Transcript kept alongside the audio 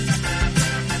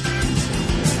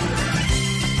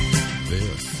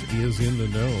is In the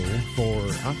Know for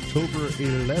October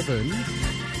 11.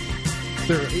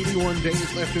 There are 81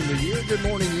 days left in the year. Good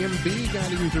morning, MB.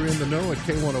 Guiding you through In the Know at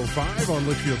K105 on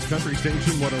Litchfield's Country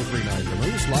Station, 103.9 The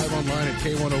Moose. Live online at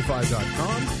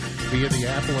K105.com via the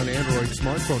Apple and Android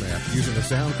smartphone app using the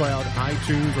SoundCloud,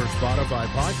 iTunes, or Spotify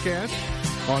podcast.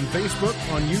 On Facebook,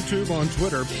 on YouTube, on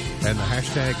Twitter, and the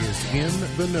hashtag is In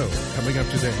the Know. Coming up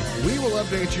today, we will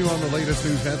update you on the latest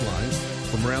news headlines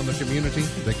from around the community,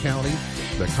 the county,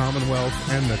 the Commonwealth,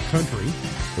 and the country.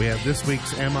 We have this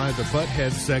week's Am I the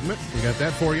Butthead segment. We got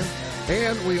that for you.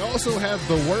 And we also have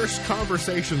the worst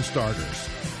conversation starters.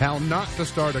 How not to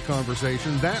start a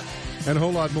conversation. That and a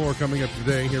whole lot more coming up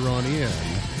today here on In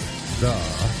the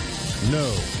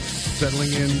Know.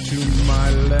 Settling into my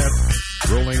left,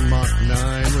 rolling Mach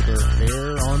 9 with her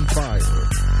hair on fire,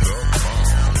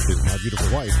 is my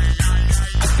beautiful wife,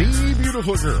 the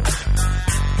beautiful girl.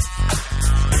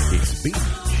 It's Beach.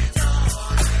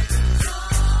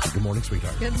 Good morning,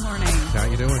 sweetheart. Good morning. How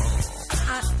you doing?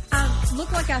 I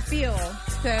look like I feel.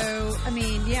 So, I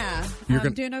mean, yeah,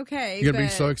 I'm doing okay. You're going to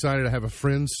be so excited to have a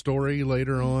Friends story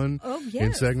later on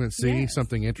in segment C,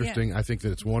 something interesting. Yes. I think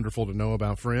that it's wonderful to know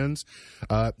about Friends.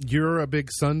 You're a big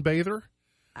sunbather.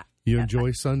 You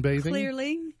enjoy sunbathing?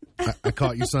 Clearly. I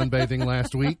caught you sunbathing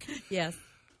last week. Yes.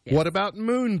 What about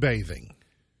moonbathing?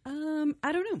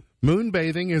 I don't know.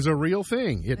 Moonbathing is a real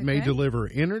thing. It may deliver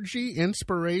energy,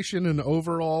 inspiration, and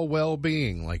overall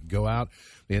well-being. Like go out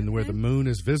in where the moon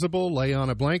is visible, lay on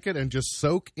a blanket, and just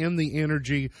soak in the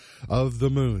energy of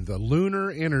the moon, the lunar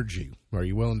energy. Are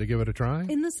you willing to give it a try?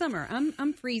 In the summer.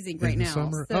 I'm freezing right now.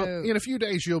 Summer? So In a few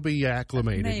days, you'll be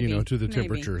acclimated, to the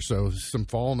temperature. So some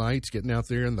fall nights, getting out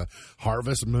there in the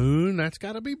harvest moon, that's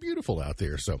got to be beautiful out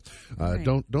there. So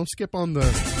don't skip on the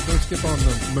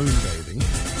moon bathing.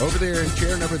 Over there in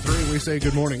chair number 3, we say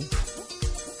good morning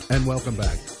and welcome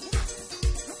back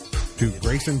to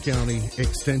Grayson County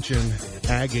Extension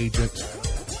Ag Agent,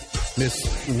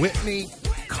 Miss Whitney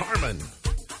Carman.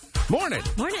 Morning.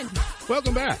 Morning.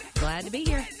 Welcome back. Glad to be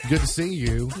here. Good to see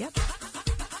you. Yep.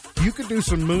 You could do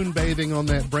some moon bathing on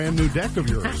that brand new deck of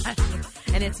yours.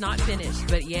 And it's not finished,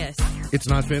 but yes. It's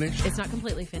not finished? It's not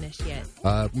completely finished yet.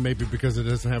 Maybe because it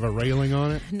doesn't have a railing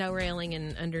on it? No railing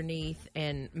and underneath,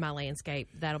 and my landscape,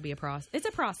 that'll be a process. It's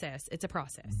a process.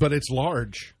 But it's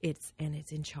large. It's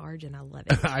in charge, and I love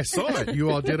it. I saw it.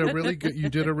 You all did a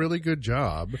really good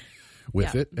job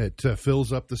with it. It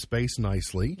fills up the space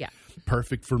nicely. Yeah.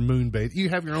 Perfect for moonbathing. You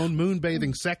have your own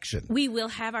moonbathing section. We will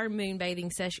have our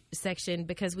moonbathing section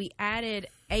because we added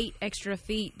 8 extra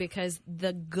feet because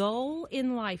the goal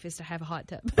in life is to have a hot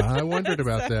tub. I wondered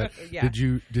about that. Yeah.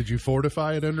 Did you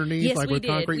fortify it underneath? Yes, like we with did.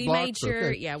 Concrete we blocks? made sure.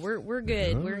 Okay. Yeah, we're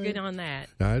good. All we're right. good on that.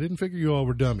 I didn't figure you all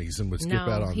were dummies and would skip out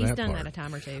on that part. He's done that a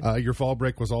time or two. Your fall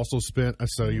break was also spent,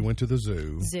 so you went to the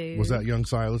zoo. Was that young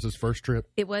Silas's first trip?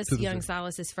 It was young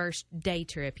Silas's first day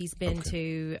trip. He's been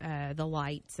to the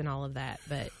lights and all of that,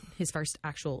 but his first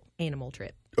actual animal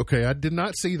trip. Okay, I did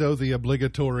not see, though, the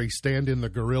obligatory stand in the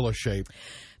gorilla shape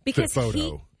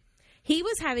photo. He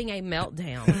was having a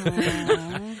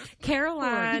meltdown.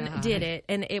 Caroline did it,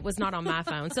 and it was not on my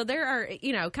phone. So there are,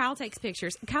 Kyle takes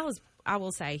pictures. Kyle is, I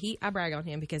will say, I brag on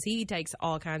him because he takes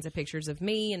all kinds of pictures of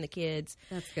me and the kids.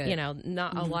 That's good.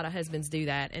 Not a lot of husbands do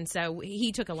that. And so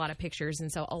he took a lot of pictures,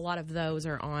 and so a lot of those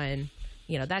are on,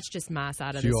 that's just my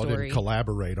side of the story. You all didn't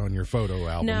collaborate on your photo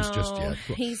albums just yet.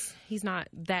 He's not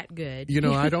that good.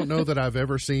 I don't know that I've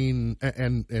ever seen,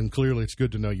 and clearly it's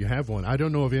good to know you have one. I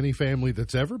don't know of any family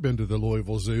that's ever been to the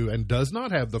Louisville Zoo and does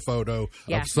not have the photo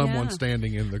of someone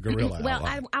standing in the gorilla outline.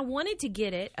 Well, I wanted to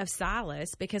get it of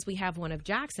Silas because we have one of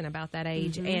Jackson about that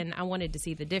age, and I wanted to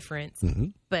see the difference,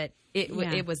 but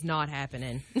it was not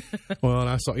happening. Well, and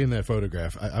I saw in that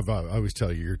photograph, I always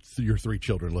tell you, your 3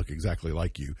 children look exactly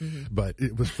like you, but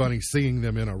it was funny seeing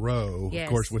them in a row, of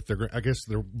course, with I guess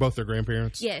they're both their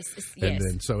grandparents. Yes. And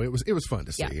then, so it was fun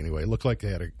to see anyway. It looked like they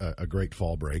had a great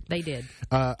fall break. They did.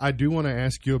 I do want to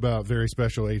ask you about very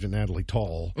special agent Natalie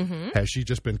Tall. Has she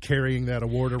just been carrying that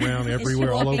award around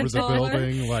everywhere, all over the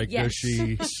building? Like, does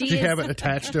she have it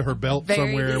attached to her belt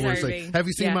somewhere? Where it's like, have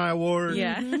you seen my award?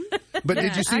 Yeah. But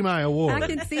did you see my award? I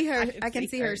can see her. I can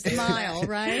see her smile,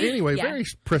 right? Anyway, very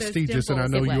prestigious, and I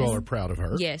know you all are proud of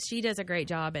her. Yes, she does a great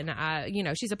job, and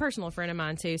she's a personal friend of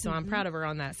mine too, so I'm proud of her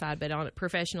on that side. But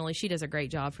professionally, she does a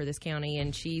great job for this county,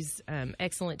 and she's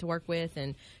excellent to work with,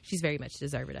 and she's very much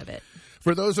deserving of it.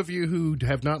 For those of you who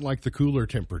have not liked the cooler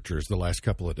temperatures the last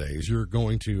couple of days, you're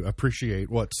going to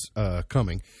appreciate what's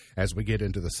coming as we get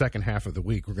into the second half of the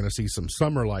week. We're going to see some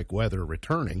summer-like weather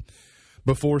returning.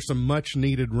 before some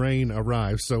much-needed rain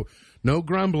arrives. So no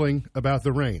grumbling about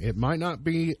the rain. It may not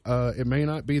be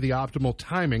the optimal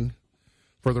timing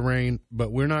for the rain,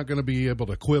 but we're not going to be able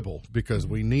to quibble because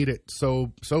we need it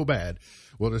so bad.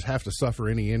 We'll just have to suffer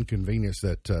any inconvenience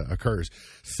that occurs.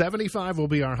 75 will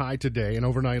be our high today, an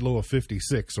overnight low of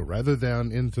 56. So rather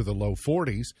than into the low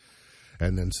 40s,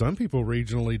 and then some people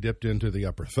regionally dipped into the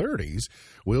upper 30s,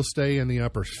 we'll stay in the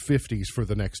upper 50s for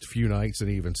the next few nights and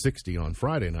even 60 on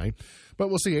Friday night. But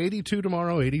we'll see 82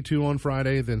 tomorrow, 82 on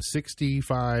Friday, then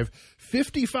 65.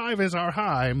 55 is our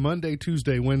high Monday,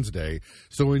 Tuesday, Wednesday.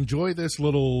 So enjoy this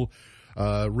little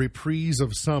reprise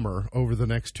of summer over the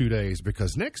next 2 days,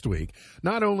 because next week,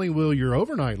 not only will your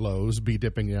overnight lows be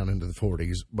dipping down into the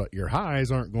 40s, but your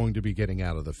highs aren't going to be getting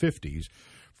out of the 50s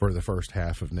for the first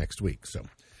half of next week. So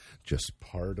just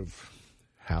part of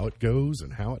how it goes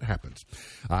and how it happens.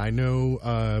 I know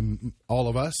all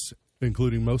of us,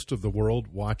 including most of the world,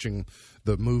 watching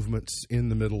the movements in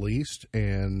the Middle East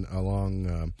and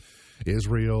along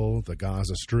Israel, the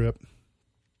Gaza Strip.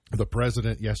 The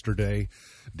president yesterday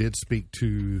did speak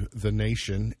to the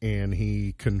nation, and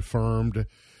he confirmed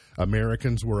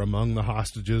Americans were among the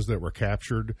hostages that were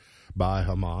captured by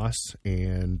Hamas,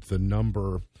 and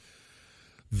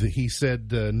he said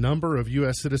the number of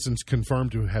U.S. citizens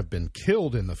confirmed to have been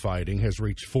killed in the fighting has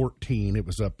reached 14. It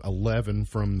was up 11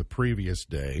 from the previous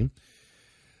day.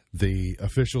 The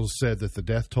officials said that the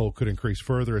death toll could increase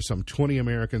further as some 20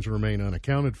 Americans remain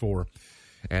unaccounted for,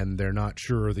 and they're not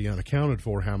sure the unaccounted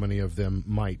for how many of them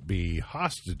might be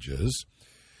hostages.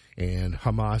 And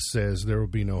Hamas says there will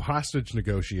be no hostage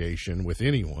negotiation with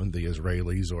anyone, the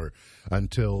Israelis, or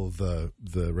until the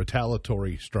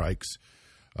retaliatory strikes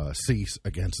cease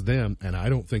against them, and I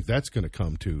don't think that's going to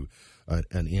come to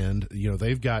an end. You know,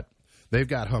 they've got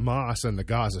Hamas and the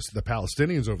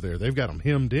Palestinians over there. They've got them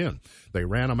hemmed in. They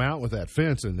ran them out with that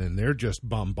fence, and then they're just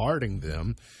bombarding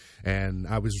them. And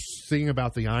I was seeing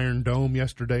about the Iron Dome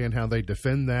yesterday and how they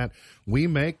defend that. We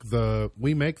make the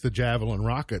Javelin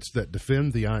rockets that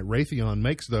defend the Raytheon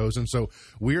makes those, and so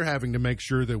we're having to make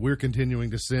sure that we're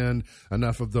continuing to send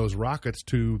enough of those rockets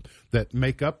that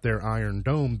make up their Iron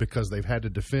Dome, because they've had to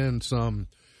defend some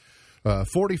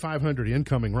 4,500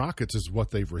 incoming rockets is what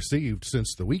they've received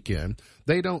since the weekend.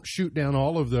 They don't shoot down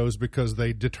all of those because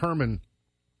they determine,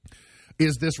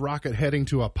 is this rocket heading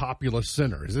to a populous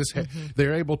center? Is this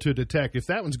they're able to detect if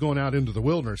that one's going out into the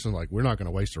wilderness, and we're not going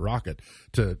to waste a rocket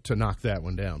to knock that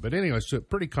one down. But anyway, it's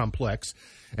pretty complex.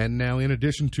 And now, in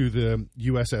addition to the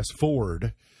USS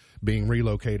Ford being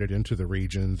relocated into the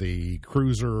region, the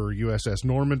cruiser USS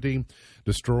Normandy,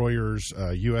 destroyers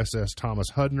USS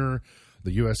Thomas Hudner,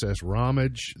 the USS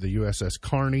Ramage, the USS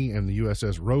Kearney, and the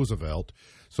USS Roosevelt.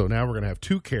 So now we're going to have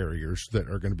two carriers that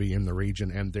are going to be in the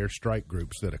region and their strike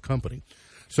groups that accompany.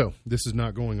 So this is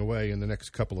not going away in the next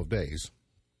couple of days,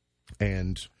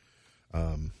 and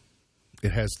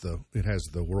it has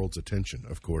the world's attention.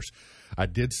 Of course, I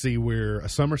did see where a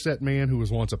Somerset man who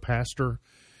was once a pastor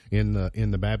in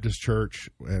the Baptist church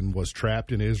and was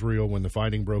trapped in Israel when the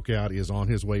fighting broke out is on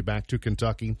his way back to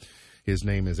Kentucky. His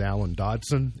name is Alan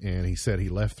Dodson, and he said he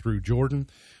left through Jordan,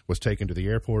 was taken to the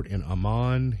airport in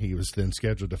Amman. He was then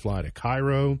scheduled to fly to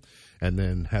Cairo, and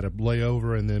then had a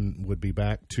layover, and then would be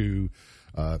back to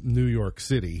New York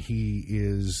City.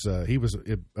 He was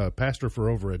a pastor for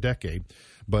over a decade,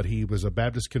 but he was a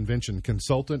Baptist convention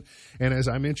consultant. And as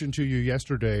I mentioned to you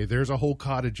yesterday, there's a whole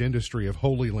cottage industry of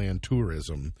Holy Land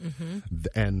tourism. Mm-hmm.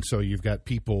 And so you got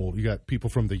people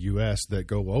from the U.S. that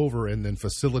go over and then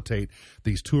facilitate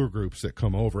these tour groups that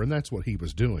come over. And that's what he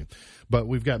was doing. But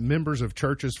we've got members of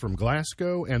churches from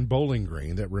Glasgow and Bowling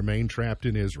Green that remain trapped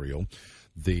in Israel.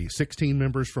 The 16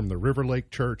 members from the River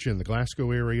Lake Church in the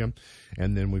Glasgow area,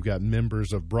 and then we've got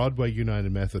members of Broadway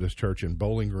United Methodist Church in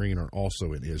Bowling Green are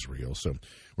also in Israel. So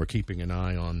we're keeping an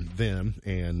eye on them,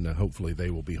 and hopefully they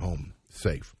will be home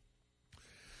safe.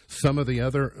 Some of the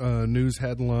other news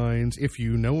headlines, if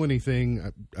you know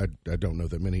anything, I don't know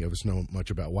that many of us know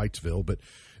much about Whitesville, but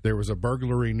there was a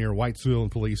burglary near Whitesville,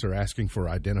 and police are asking for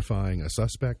identifying a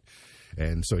suspect.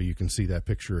 And so you can see that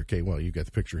picture at you got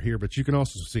the picture here, but you can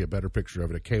also see a better picture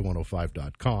of it at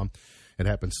K105.com. It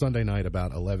happened Sunday night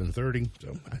about 11:30.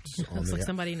 So that's looks like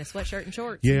somebody in a sweatshirt and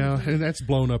shorts. Yeah, and that's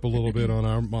blown up a little bit on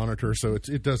our monitor, so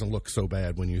it doesn't look so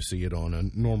bad when you see it on a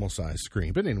normal size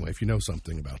screen. But anyway, if you know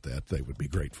something about that, they would be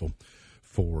grateful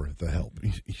for the help.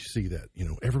 You see that,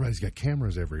 everybody's got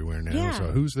cameras everywhere now. Yeah. So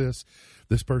who's this?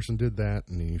 This person did that,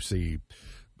 and you see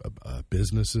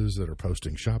businesses that are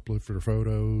posting shoplifter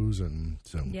photos, and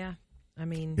so yeah. I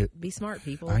mean, be smart,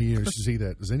 people. I used to see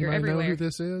that. Does anybody know who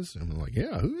this is? I'm like,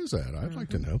 yeah, who is that? I'd like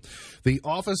to know. The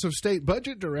Office of State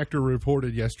Budget Director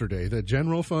reported yesterday that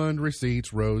general fund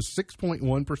receipts rose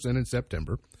 6.1% in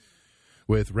September,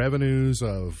 with revenues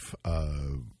of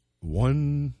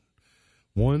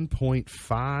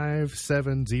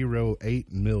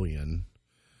 $1.5708 million.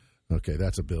 Okay,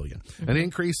 that's $1 billion. An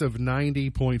increase of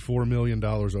 $90.4 million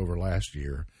over last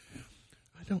year.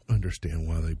 I don't understand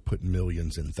why they put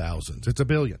millions in thousands. It's $1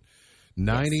 billion.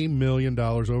 $90 million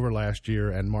over last year,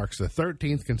 and marks the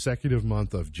 13th consecutive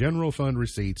month of general fund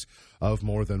receipts of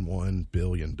more than $1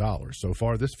 billion. So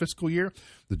far this fiscal year,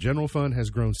 the general fund has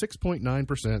grown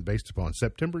 6.9% based upon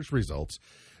September's results.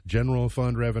 General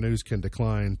fund revenues can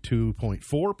decline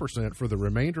 2.4% for the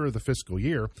remainder of the fiscal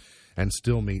year and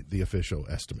still meet the official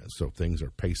estimates. So things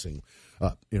are pacing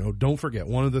up. Don't forget,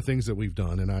 one of the things that we've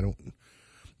done, and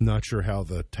not sure how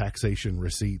the taxation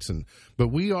receipts, but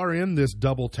we are in this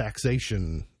double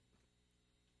taxation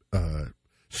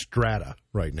strata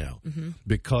right now,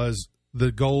 because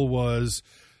the goal was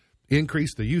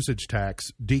increase the usage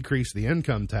tax, decrease the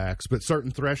income tax, but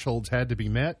certain thresholds had to be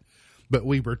met. But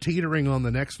we were teetering on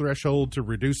the next threshold to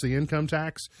reduce the income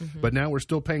tax. But now we're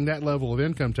still paying that level of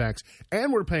income tax,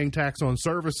 and we're paying tax on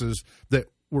services that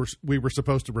we were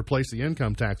supposed to replace the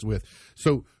income tax with.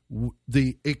 So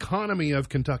the economy of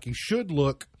Kentucky should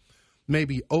look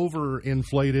maybe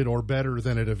overinflated or better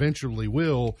than it eventually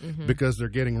will, because they're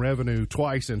getting revenue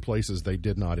twice in places they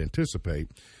did not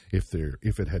anticipate if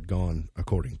it had gone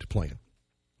according to plan.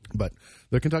 But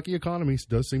the Kentucky economy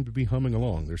does seem to be humming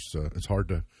along. It's hard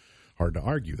to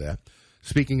argue that.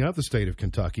 Speaking of the state of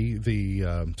Kentucky,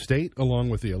 the state, along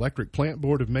with the Electric Plant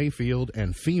Board of Mayfield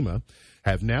and FEMA,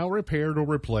 have now repaired or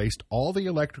replaced all the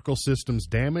electrical systems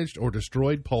damaged or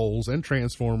destroyed poles and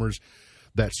transformers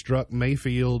that struck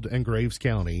Mayfield and Graves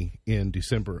County in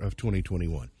December of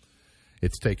 2021.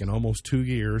 It's taken almost 2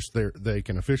 years. They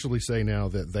can officially say now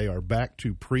that they are back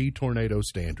to pre-tornado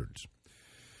standards.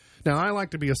 Now, I like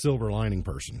to be a silver lining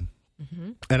person,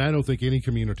 and I don't think any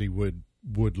community would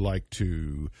like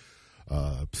to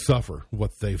suffer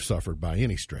what they've suffered by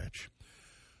any stretch.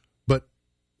 But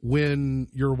when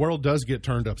your world does get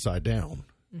turned upside down,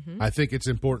 I think it's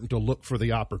important to look for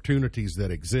the opportunities that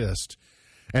exist.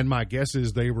 And my guess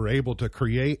is they were able to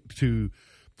to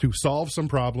solve some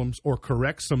problems or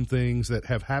correct some things that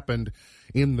have happened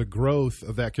in the growth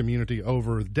of that community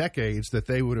over decades that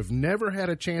they would have never had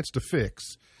a chance to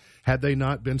fix had they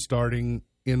not been starting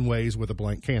in ways with a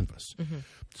blank canvas.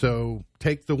 So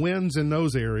take the wins in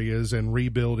those areas and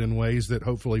rebuild in ways that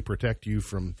hopefully protect you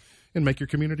from and make your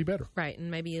community better. Right, and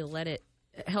maybe let it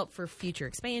help for future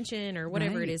expansion or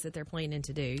whatever it is that they're planning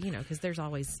to do, because there's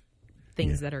always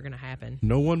things that are going to happen.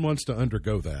 No one wants to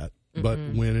undergo that, but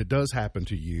when it does happen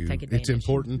to you, it's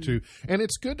important to, and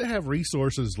it's good to have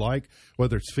resources like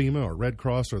whether it's FEMA or Red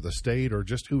Cross or the state or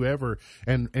just whoever,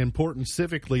 and important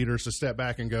civic leaders to step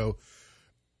back and go,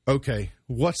 okay,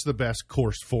 what's the best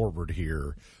course forward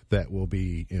here that will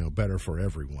be, better for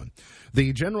everyone?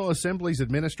 The General Assembly's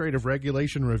Administrative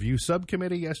Regulation Review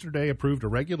Subcommittee yesterday approved a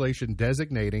regulation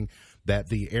designating that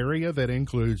the area that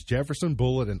includes Jefferson,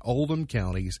 Bullitt, and Oldham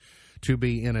counties to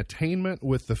be in attainment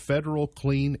with the Federal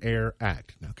Clean Air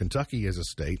Act. Now, Kentucky is a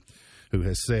state who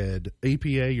has said,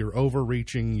 EPA, you're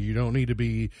overreaching. You don't need to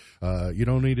be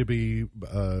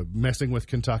messing with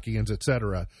Kentuckians, et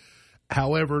cetera.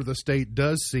 However, the state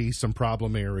does see some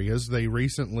problem areas. They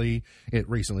recently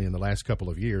in the last couple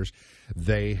of years,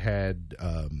 they had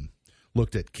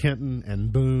looked at Kenton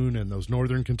and Boone and those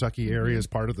northern Kentucky areas,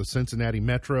 part of the Cincinnati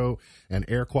Metro and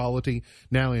air quality.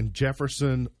 Now in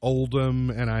Jefferson, Oldham,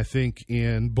 and I think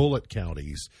in Bullitt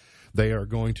counties, they are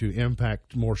going to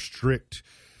impact more strict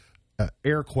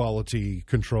air quality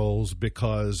controls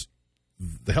because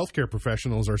the healthcare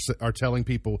professionals are telling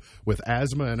people with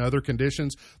asthma and other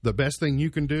conditions, the best thing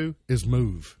you can do is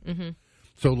move.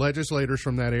 So legislators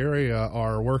from that area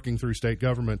are working through state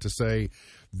government to say,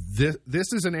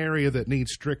 this is an area that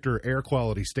needs stricter air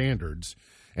quality standards.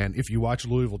 And if you watch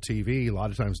Louisville TV, a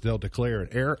lot of times they'll declare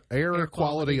an air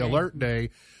quality alert day.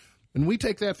 And we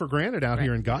take that for granted out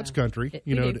here in God's country.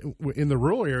 In the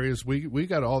rural areas, we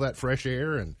got all that fresh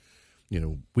air, and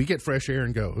we get fresh air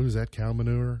and go, is that cow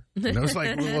manure? It's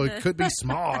like, well, it could be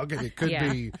smog. It could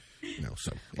be,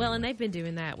 so. Well, and they've been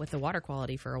doing that with the water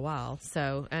quality for a while.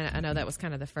 So I know that was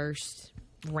kind of the first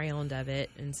round of it.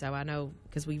 And so I know,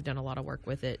 because we've done a lot of work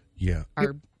with it. Yeah.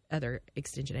 Our other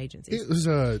extension agencies. It was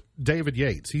David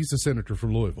Yates. He's a senator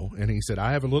from Louisville. And he said,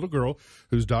 I have a little girl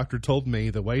whose doctor told me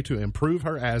the way to improve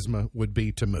her asthma would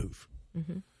be to move.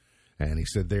 And he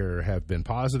said there have been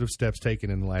positive steps taken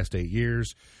in the last 8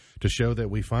 years to show that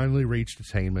we finally reached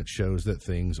attainment shows that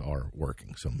things are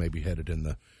working. So maybe headed in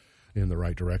the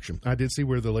right direction. I did see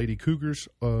where the Lady Cougars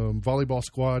volleyball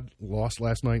squad lost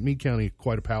last night. Meade County,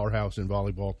 quite a powerhouse in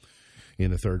volleyball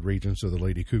in the 3rd region, so the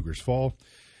Lady Cougars fall.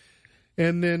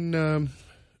 And then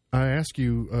I ask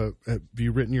you, have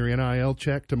you written your NIL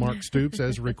check to Mark Stoops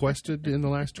as requested in the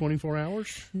last 24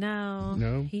 hours?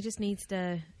 No. He just needs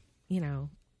to,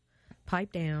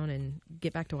 pipe down and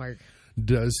get back to work.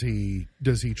 Does he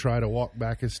try to walk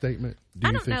back his statement?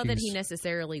 I don't know that he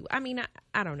necessarily. I mean,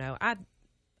 I don't know.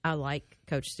 I like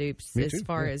Coach Stoops as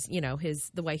far as,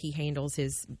 the way he handles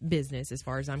his business as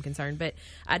far as I'm concerned. But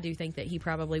I do think that he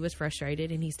probably was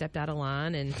frustrated and he stepped out of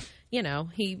line and,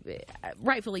 he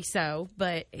rightfully so,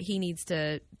 but he needs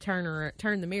to turn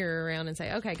the mirror around and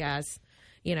say, okay, guys,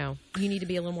 you need to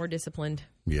be a little more disciplined.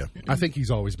 Yeah. I think he's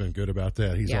always been good about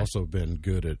that. He's also been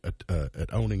good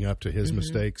at owning up to his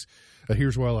mistakes.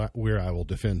 Here's where I will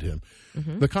defend him.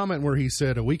 The comment where he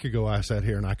said, a week ago, I sat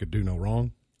here and I could do no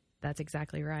wrong. That's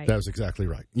exactly right. That was exactly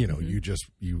right.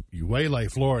 You waylay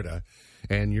Florida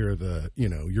and you're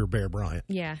you're Bear Bryant.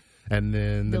 Yeah. And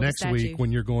then the next week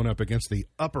when you're going up against the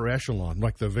upper echelon,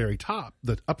 like the very top,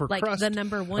 the upper crust the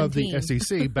number one of team. the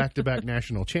SEC, back-to-back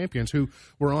national champions who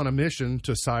were on a mission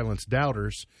to silence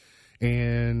doubters,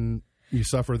 and you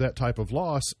suffer that type of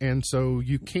loss. And so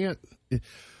you can't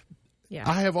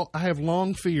I have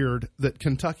long feared that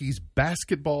Kentucky's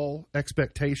basketball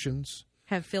expectations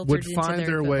have filtered would into find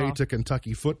their football. way to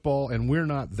Kentucky football, and we're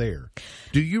not there.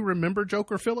 Do you remember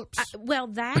Joker Phillips?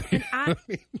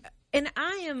 And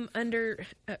I am under,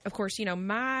 of course,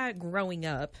 my growing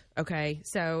up, okay,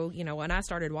 so, when I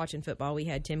started watching football, we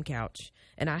had Tim Couch,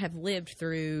 and I have lived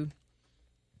through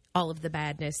all of the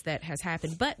badness that has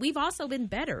happened. But we've also been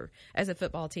better as a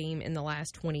football team in the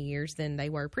last 20 years than they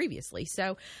were previously.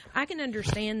 So I can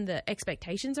understand the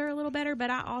expectations are a little better, but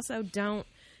I also don't,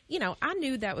 I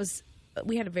knew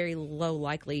we had a very low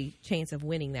likely chance of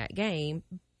winning that game,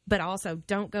 but also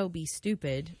don't go be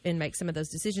stupid and make some of those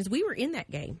decisions. We were in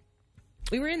that game.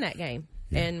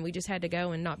 And we just had to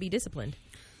go and not be disciplined.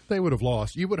 They would have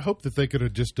lost. You would hope that they could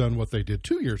have just done what they did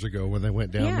 2 years ago when they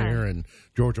went down there and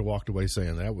Georgia walked away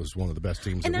saying that was one of the best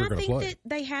teams that we're going to play. And I think that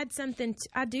they had something.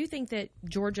 I do think that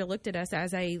Georgia looked at us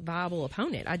as a viable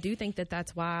opponent. I do think that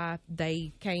that's why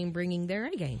they came bringing their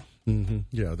A game. Mm-hmm.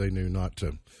 Yeah, they knew not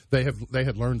to. They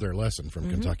had learned their lesson from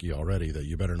Kentucky already that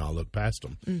you better not look past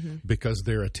them because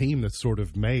they're a team that's sort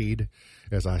of made,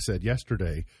 as I said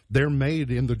yesterday, they're made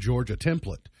in the Georgia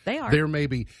template. They are. They're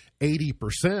maybe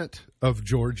 80% of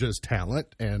Georgia's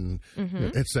talent and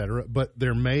et cetera, but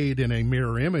they're made in a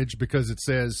mirror image because it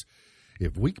says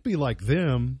if we could be like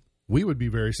them, we would be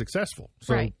very successful.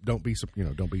 So don't be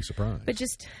surprised. But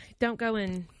just don't go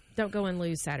and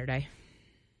lose Saturday.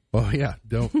 Oh yeah,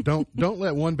 don't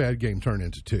let one bad game turn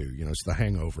into two. It's the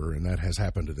hangover, and that has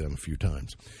happened to them a few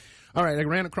times. All right, I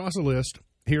ran across a list.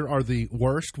 Here are the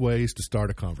worst ways to start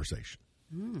a conversation.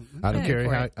 I don't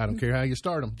care how you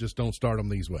start them. Just don't start them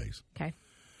these ways. Okay.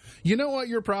 You know what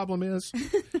your problem is,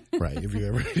 right? If you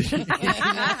ever, you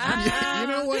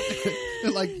know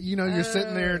what, like you're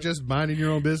sitting there just minding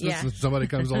your own business, and somebody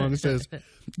comes along and says,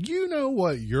 "You know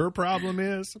what your problem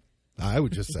is." I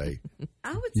would just say,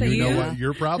 you know what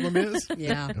your problem is?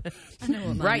 Yeah. I know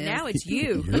what mine right is. now it's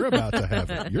you. You're about to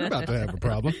have a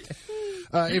problem.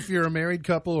 If you're a married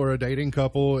couple or a dating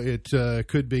couple, it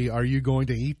could be, are you going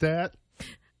to eat that?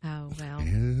 Oh, well.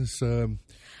 Yes.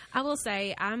 I will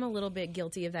say I'm a little bit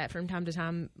guilty of that from time to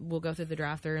time. We'll go through the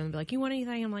drive-thru and be like, you want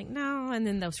anything? I'm like, no. And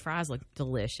then those fries look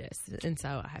delicious. And so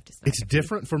I have to say. It's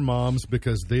different for moms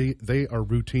because they are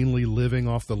routinely living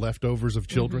off the leftovers of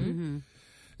children. Mm-hmm.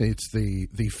 It's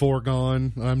the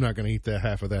foregone, I'm not going to eat that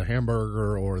half of that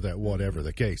hamburger or that whatever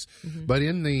the case. Mm-hmm. But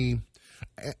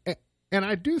and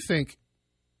I do think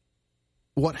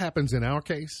what happens in our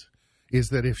case is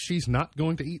that if she's not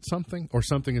going to eat something or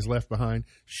something is left behind,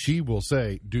 she will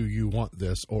say, do you want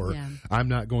this? Or I'm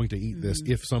not going to eat this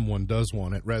if someone does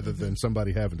want it, rather than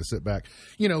somebody having to sit back,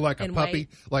 like a puppy,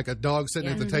 like a dog sitting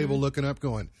at the table looking up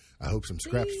going, I hope some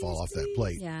scraps fall off that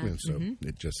plate. Yeah. And so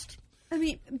it just... I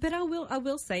mean, but I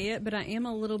will say it, but I am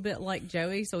a little bit like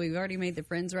Joey, so we've already made the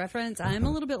Friends reference. I am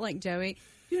a little bit like Joey.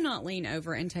 Do not lean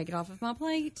over and take it off of my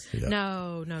plate. Yeah.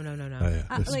 No.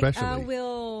 Especially. I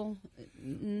will.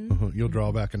 You'll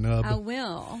draw back a nub. I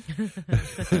will.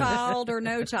 Child or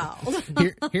no child.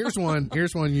 Here's one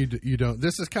you don't.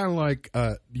 This is kind of like,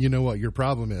 you know what your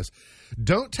problem is.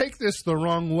 Don't take this the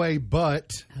wrong way, but.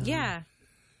 Yeah.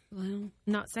 Well,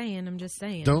 not saying. I'm just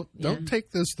saying. Don't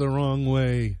take this the wrong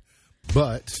way,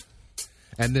 but.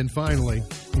 And then finally,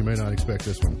 you may not expect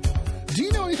this one. Do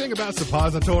you know anything about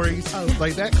suppositories?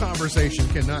 Like, that conversation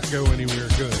cannot go anywhere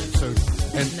good. So,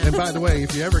 and by the way,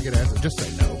 if you ever get asked, just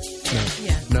say no.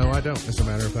 Yeah. No, I don't. As a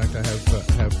matter of fact, I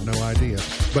have no idea.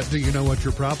 But do you know what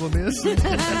your problem is?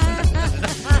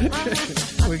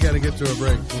 We got to get to a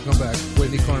break. We'll come back.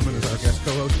 Whitney Carman is our guest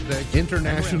co-host today.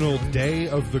 International Day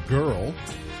of the Girl.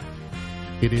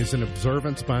 It is an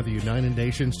observance by the United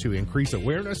Nations to increase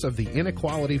awareness of the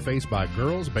inequality faced by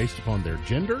girls based upon their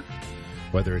gender,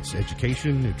 whether it's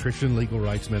education, nutrition, legal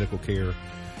rights, medical care,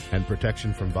 and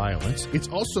protection from violence. It's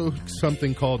also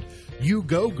something called You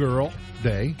Go Girl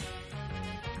Day,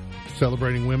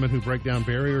 celebrating women who break down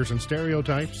barriers and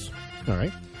stereotypes. All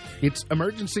right. It's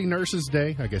Emergency Nurses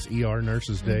Day. I guess ER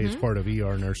Nurses Day is part of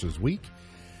ER Nurses Week.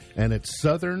 And it's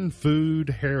Southern Food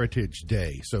Heritage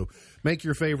Day. So make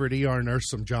your favorite ER nurse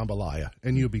some jambalaya,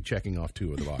 and you'll be checking off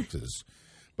 2 of the boxes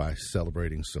by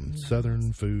celebrating some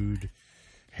Southern Food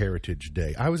Heritage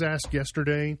Day. I was asked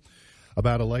yesterday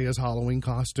about Alea's Halloween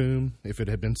costume, if it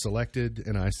had been selected,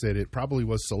 and I said it probably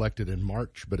was selected in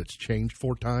March, but it's changed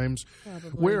 4 times.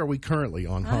 Probably. Where are we currently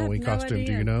on Halloween costume? Idea.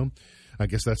 Do you know? I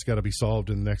guess that's got to be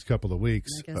solved in the next couple of weeks.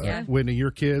 Yeah. Whitney,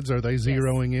 your kids, are they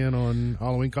zeroing in on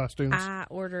Halloween costumes? I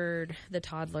ordered the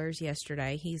toddlers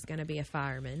yesterday. He's going to be a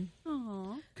fireman.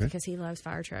 Aww. Okay. Because he loves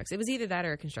fire trucks. It was either that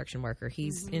or a construction worker.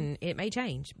 He's in. It may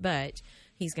change, but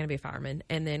he's going to be a fireman.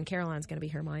 And then Caroline's going to be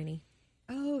Hermione.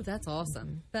 Oh, that's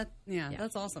awesome.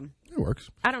 That's awesome. It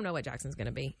works. I don't know what Jackson's going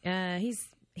to be.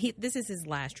 This is his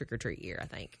last trick or treat year, I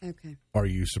think. Okay. Are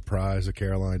you surprised that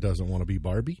Caroline doesn't want to be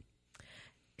Barbie?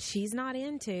 She's not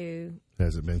into.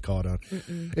 Hasn't been caught on.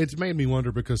 It's made me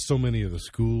wonder because so many of the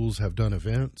schools have done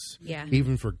events,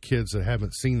 even for kids that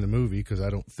haven't seen the movie, because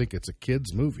I don't think it's a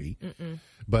kids' movie.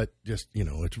 But just,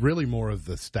 it's really more of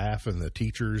the staff and the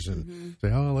teachers and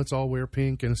say, oh, let's all wear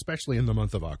pink, and especially in the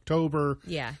month of October.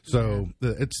 Yeah. So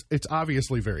it's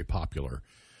obviously very popular.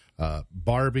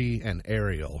 Barbie and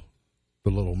Ariel, the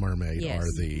Little Mermaid, are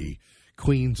the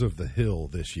queens of the hill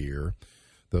this year.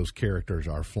 Those characters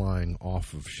are flying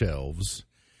off of shelves.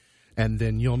 And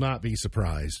then you'll not be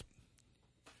surprised.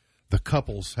 The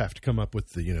couples have to come up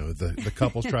with the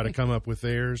couples try to come up with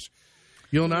theirs.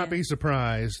 You'll not be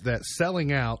surprised that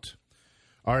selling out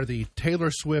are the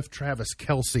Taylor Swift, Travis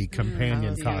Kelce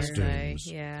companion costumes.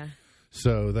 Yeah.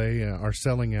 So they are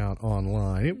selling out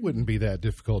online. It wouldn't be that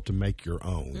difficult to make your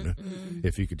own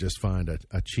if you could just find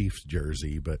a Chiefs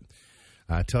jersey. But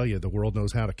I tell you, the world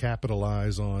knows how to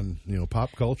capitalize on,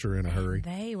 pop culture in a hurry.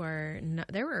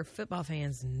 There were football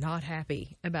fans not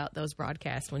happy about those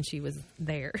broadcasts when she was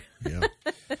there. Yeah.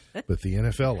 But the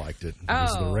NFL liked it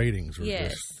because the ratings were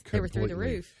they were through the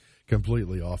roof.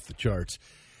 Completely off the charts.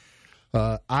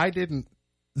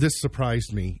 This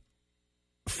surprised me.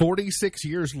 46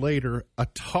 years later,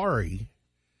 Atari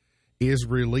is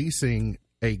releasing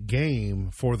a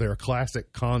game for their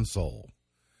classic console.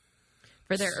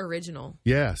 For their original.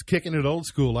 Yes, kicking it old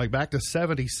school, like back to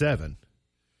 77.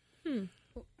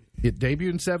 It debuted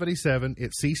in 77.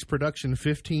 It ceased production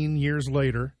 15 years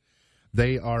later.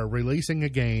 They are releasing a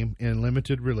game in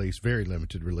very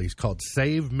limited release, called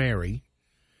Save Mary,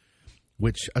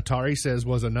 which Atari says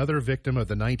was another victim of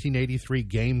the 1983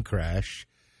 game crash.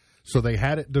 So they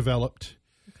had it developed,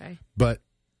 but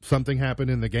something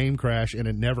happened in the game crash, and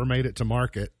it never made it to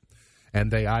market.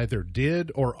 And they either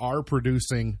did or are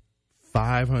producing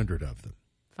 500 of them.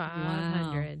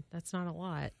 500. Wow. That's not a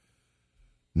lot.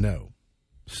 No.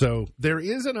 So there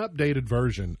is an updated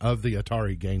version of the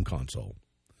Atari game console.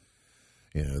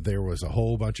 There was a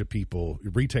whole bunch of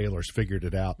retailers figured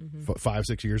it out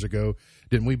 5-6 years ago.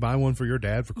 Didn't we buy one for your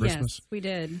dad for Christmas? Yes, we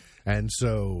did. And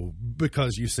so,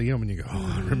 because you see them and you go,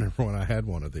 oh, I remember when I had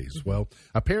one of these. Well,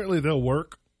 apparently they'll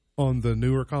work on the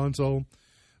newer console,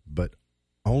 but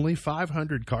only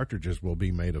 500 cartridges will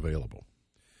be made available.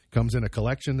 Comes in a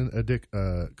collector's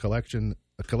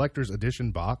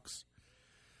edition box.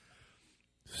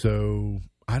 So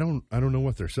I don't know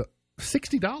what they're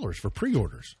 $60 for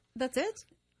pre-orders. That's it?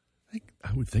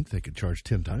 I would think they could charge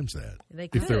 10 times that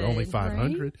if they're only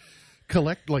 500.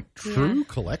 Right? True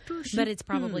collectors. But it's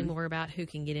probably more about who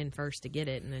can get in first to get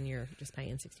it, and then you're just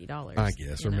paying $60. I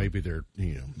guess, or maybe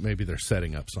they're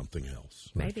setting up something else.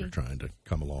 Maybe they're trying to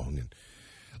come along and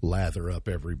lather up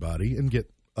everybody and get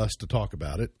us to talk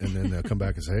about it, and then they'll come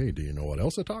back and say, hey, do you know what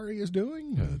else Atari is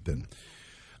doing?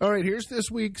 All right, here's this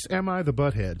week's Am I the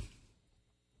Butthead?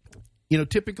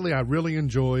 Typically I really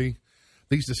enjoy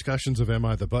these discussions of Am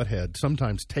I the Butthead.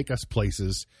 Sometimes take us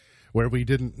places where we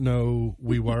didn't know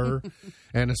we were,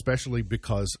 and especially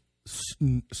because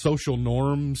social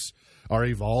norms are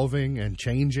evolving and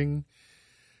changing,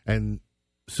 and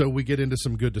so we get into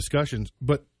some good discussions.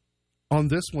 But on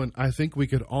this one, I think we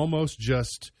could almost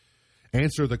just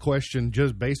answer the question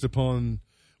just based upon.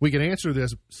 We can answer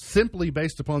this simply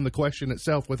based upon the question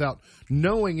itself without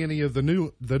knowing any of the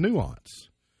nuance.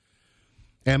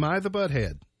 Am I the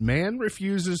butthead? Man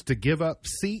refuses to give up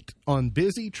seat on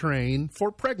busy train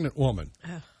for pregnant woman.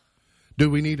 Oh. Do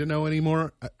we need to know any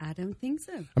more? I don't think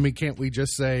so. I mean, can't we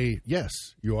just say, yes,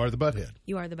 you are the butthead?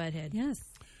 You are the butthead. Yes.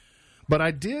 But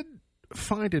I did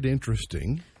find it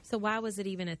interesting. So why was it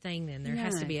even a thing then? There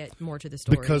has to be more to the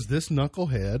story. Because this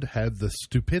knucklehead had the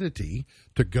stupidity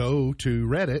to go to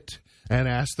Reddit and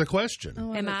ask the question.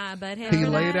 Oh, am I a butthead? He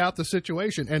laid out the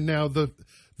situation, and now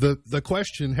the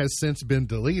question has since been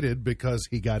deleted because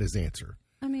he got his answer.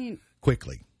 I mean,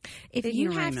 quickly. If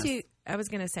you have to, I was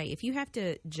going to say, if you have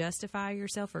to justify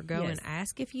yourself or go and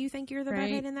ask if you think you're the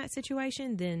butthead in that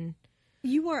situation, then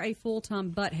you are a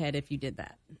full-time butthead if you did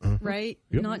that, right?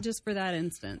 Yep. Not just for that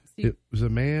instance. It was a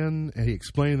man, and he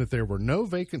explained that there were no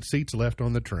vacant seats left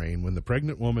on the train when the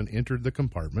pregnant woman entered the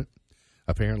compartment,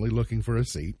 apparently looking for a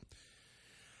seat.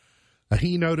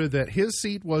 He noted that his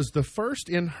seat was the first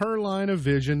in her line of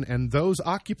vision, and those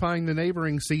occupying the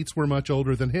neighboring seats were much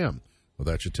older than him. Well,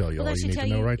 that should tell you all you need to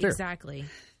know right there. Exactly.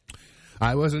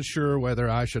 I wasn't sure whether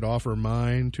I should offer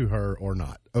mine to her or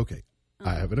not. Okay.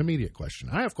 I have an immediate question.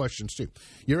 I have questions, too.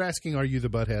 You're asking, are you the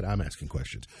butthead? I'm asking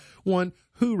questions. One,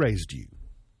 who raised you?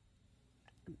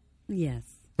 Yes.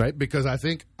 Right? Because I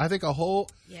think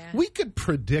we could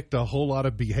predict a whole lot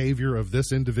of behavior of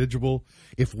this individual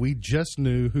if we just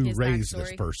knew who raised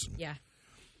this person. Yeah.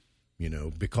 You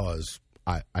know, because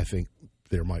I think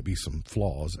there might be some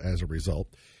flaws as a result.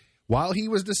 While he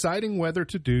was deciding whether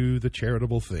to do the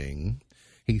charitable thing,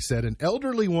 he said an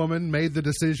elderly woman made the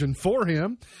decision for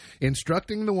him,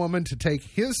 instructing the woman to take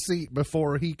his seat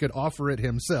before he could offer it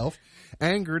himself.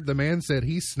 Angered, the man said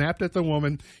he snapped at the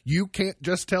woman, "You can't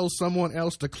just tell someone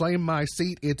else to claim my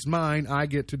seat. It's mine. I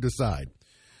get to decide."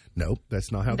 Nope,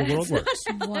 that's not how the world works.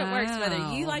 Wow. It works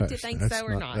whether you like to think so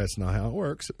or not. That's not how it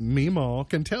works. Meemaw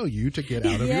can tell you to get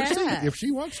out of your seat if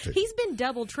she wants to. He's been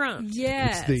double trumped.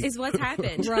 Yes. Is what's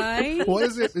happened. Right? What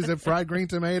is it? Is it fried green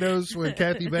tomatoes when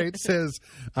Kathy Bates says,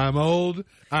 "I'm old,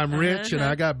 I'm rich, and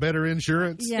I got better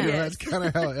insurance"? Yes. You know, that's kind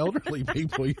of how elderly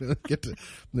people get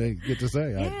to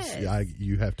say, Yes.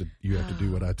 "You have to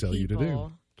do what I tell you to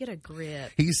do." Get a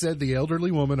grip. He said the elderly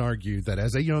woman argued that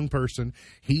as a young person,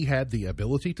 he had the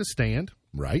ability to stand,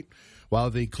 right,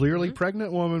 while the clearly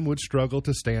pregnant woman would struggle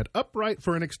to stand upright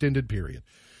for an extended period.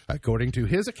 According to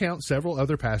his account, several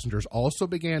other passengers also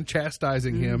began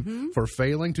chastising him for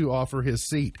failing to offer his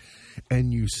seat.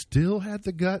 And you still had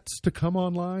the guts to come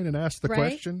online and ask the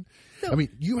question? So, I mean,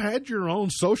 you had your own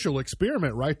social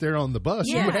experiment right there on the bus.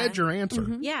 Yeah. You had your answer.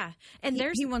 Yeah. And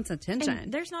he wants attention.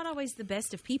 And there's not always the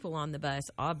best of people on the bus,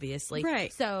 obviously.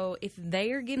 Right. So if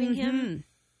they are giving him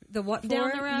the what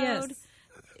down for? the road. Yes.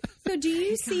 So do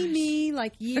you see me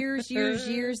like years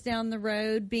down the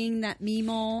road being that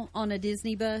meemaw on a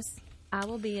Disney bus? I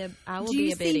will be a biddy. Do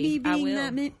you see me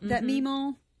being that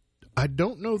meemaw? I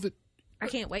don't know that. I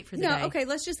can't wait for the No, day. okay,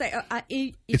 let's just say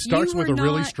It starts with a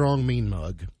really strong mean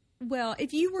mug. Well,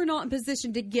 if you were not in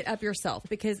position to get up yourself,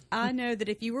 because I know that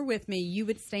if you were with me, you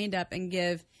would stand up and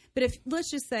give. But if, let's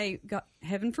just say, God,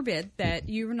 heaven forbid, that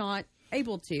you were not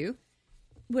able to,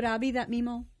 would I be that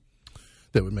meemaw?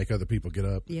 That would make other people get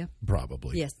up? Yeah.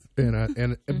 Probably. Yes.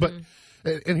 But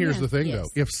here's the thing, though.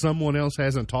 If someone else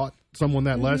hasn't taught someone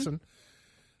that lesson,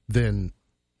 then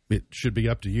it should be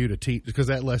up to you to teach, because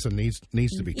that lesson needs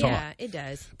to be taught. Yeah, it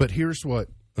does. But here's what,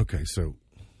 okay, so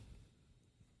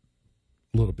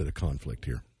a little bit of conflict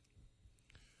here.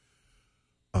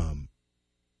 On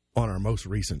our most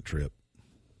recent trip,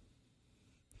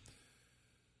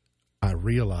 I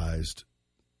realized,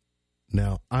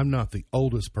 now I'm not the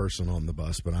oldest person on the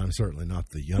bus, but I'm certainly not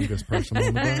the youngest person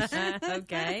on the bus.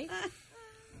 Okay.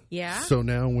 Yeah. So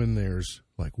now when there's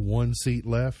like one seat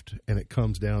left and it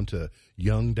comes down to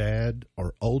young dad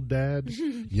or old dad,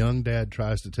 young dad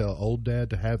tries to tell old dad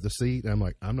to have the seat, and I'm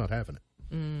like, I'm not having it.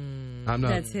 I'm not.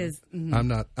 That's his. I'm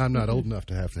not old enough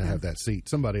to have that seat.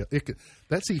 Somebody,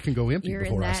 that seat can go empty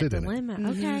before I sit dilemma. in it.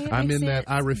 Okay, I'm in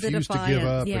that. I refuse to give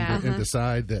up and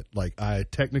decide that, like, I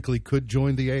technically could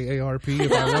join the AARP if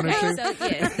I wanted to. So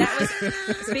yes, that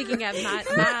was speaking of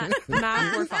my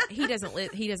poor father. He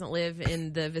doesn't live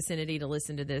in the vicinity to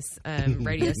listen to this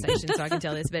radio station, so I can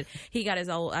tell this. But he got his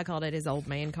old. I called it his old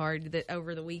man card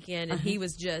over the weekend, and he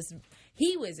was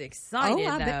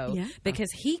excited because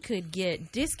he could get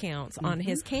discounts on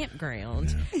his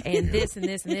campground and this and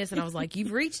this and this, and I was like,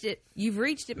 you've reached it,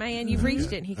 man, you've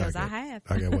reached it. And he goes, I have.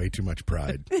 I got way too much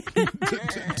pride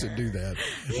to do that.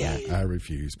 Yeah, I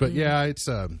refuse. But yeah, it's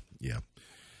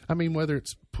I mean, whether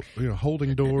it's,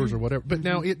 holding doors or whatever. But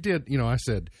now it did, I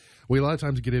said, we a lot of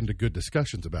times get into good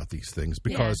discussions about these things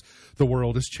because the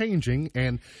world is changing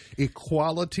and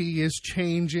equality is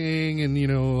changing.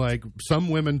 And, like some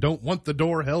women don't want the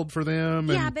door held for them.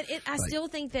 Yeah, and, but I still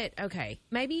think that,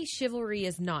 maybe chivalry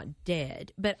is not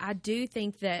dead, but I do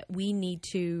think that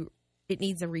it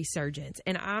needs a resurgence.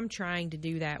 And I'm trying to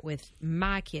do that with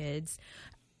my kids.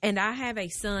 And I have a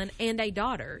son and a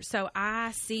daughter. So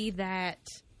I see that,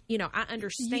 I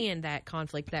understand that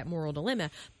conflict, that moral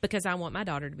dilemma, because I want my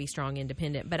daughter to be strong,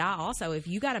 independent. But I also, if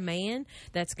you got a man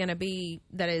that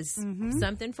is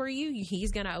something for you,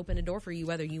 he's going to open a door for you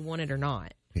whether you want it or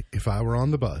not. If I were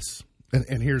on the bus,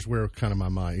 and here's where kind of my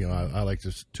mind, I like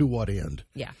to what end?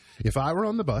 Yeah. If I were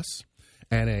on the bus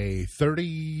and a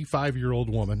 35-year-old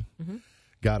woman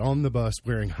got on the bus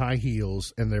wearing high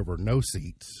heels and there were no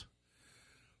seats,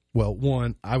 well,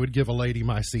 one, I would give a lady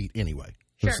my seat anyway.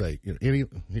 Sure. Say,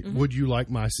 would you like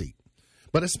my seat?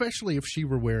 But especially if she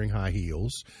were wearing high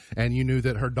heels and you knew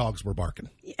that her dogs were barking.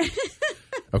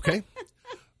 Okay?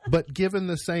 But given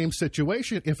the same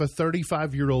situation, if a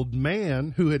 35-year-old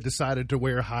man who had decided to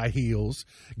wear high heels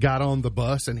got on the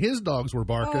bus and his dogs were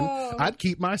barking, I'd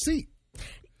keep my seat.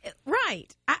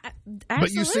 Right. But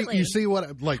you see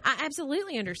what I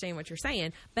absolutely understand what you're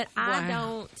saying, but I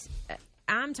don't.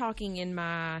 I'm talking in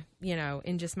my,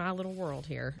 in just my little world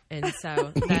here, and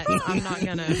so I'm not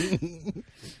gonna.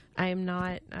 I am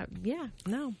not.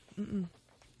 No. Mm-mm.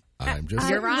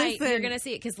 You're right. You're going to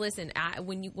see it because listen,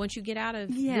 once you get out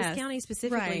of this county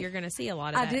specifically, you're going to see a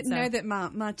lot of that. I didn't know that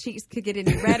my cheeks could get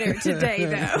any redder today,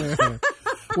 though.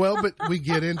 Well, but we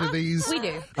get into these. We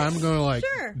do. I'm going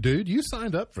dude, you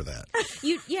signed up for that.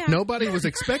 Nobody was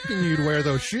expecting you to wear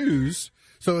those shoes.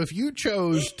 So if you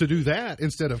chose to do that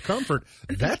instead of comfort,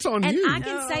 that's on you. I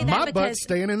can say that my butt's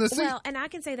staying in the seat. Well, and I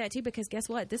can say that too because guess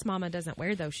what? This mama doesn't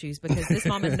wear those shoes because this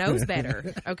mama knows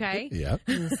better. Okay. Yeah.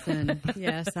 Listen,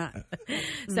 yes. I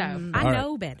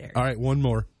know better. All right, one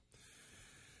more.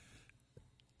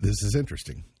 This is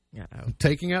interesting. Uh-oh.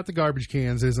 Taking out the garbage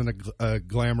cans isn't a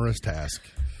glamorous task,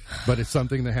 but it's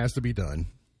something that has to be done.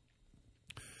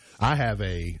 I have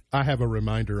a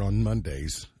reminder on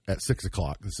Mondays at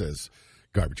 6:00 that says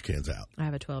garbage cans out. I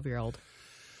have a 12-year-old.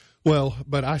 Well,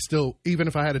 but I still, even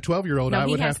if I had a 12-year-old, I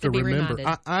would have to remember.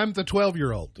 I'm the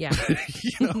 12-year-old. Yeah. I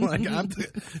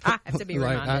have to be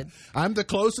reminded. I'm the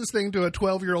closest thing to a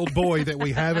 12-year-old boy that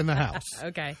we have in the house.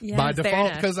 Okay. Yes, by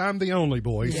default, because I'm the only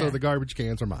boy, so the garbage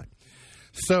cans are mine.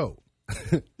 So,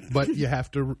 but you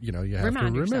have to, Remind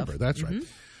remember. yourself. That's right.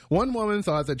 One woman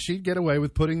thought that she'd get away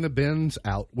with putting the bins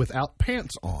out without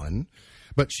pants on,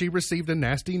 but she received a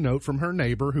nasty note from her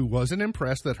neighbor who wasn't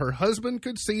impressed that her husband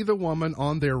could see the woman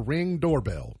on their Ring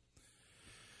doorbell.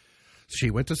 She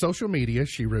went to social media.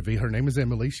 Her name is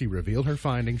Emily. She revealed her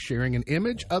findings, sharing an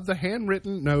image of the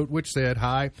handwritten note which said,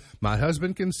 "Hi, my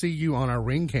husband can see you on our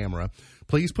Ring camera.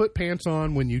 Please put pants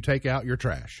on when you take out your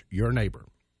trash. Your neighbor."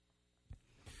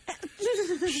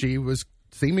 She was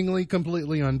seemingly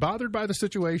completely unbothered by the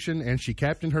situation, and she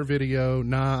captioned her video,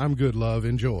 "Nah, I'm good, love,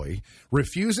 enjoy,"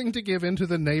 refusing to give in to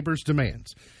the neighbor's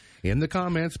demands. In the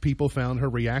comments, people found her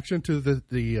reaction to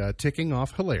the ticking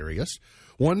off hilarious.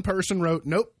 One person wrote,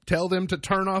 "Nope, tell them to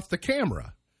turn off the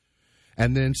camera."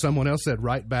 And then someone else said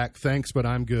right back, "Thanks, but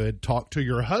I'm good. Talk to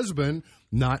your husband,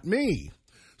 not me."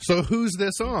 So who's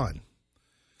this on?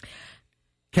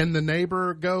 Can the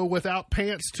neighbor go without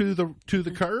pants to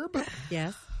the curb?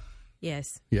 Yes. Yes.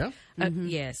 Yeah.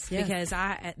 Yes. Because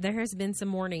there has been some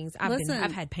mornings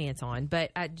I've had pants on,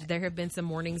 but there have been some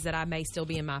mornings that I may still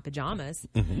be in my pajamas,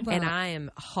 and I am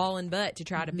hauling butt to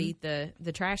try to beat the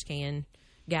trash can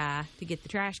guy to get the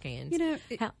trash cans. Yeah,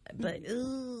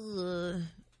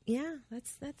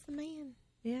 that's the man.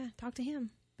 Yeah, talk to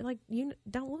him. But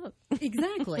don't look.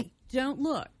 Exactly. Don't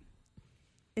look.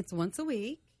 It's once a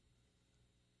week.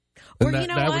 Or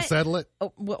that would settle it.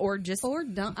 Or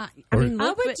don't. I mean,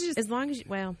 look, I would just, as long as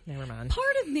never mind.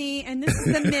 Part of me, and this is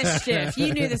the mischief.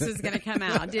 You knew this was going to come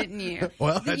out, didn't you?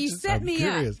 Well, you set me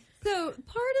curious. up. So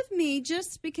part of me,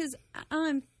 just because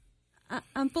I'm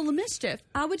full of mischief,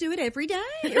 I would do it every day,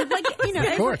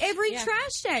 every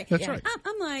trash day. That's right.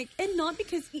 I'm like, and not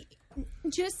because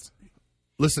just.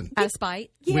 Listen, out of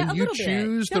spite. Yeah, when you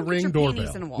choose the Ring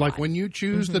doorbell, like when you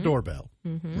choose the doorbell,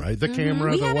 right, the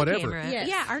camera, the whatever. Yes.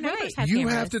 Yeah, our neighbors have you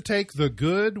cameras. have to take the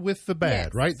good with the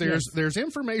bad, right? There's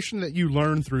information that you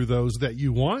learn through those that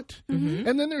you want, and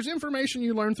then there's information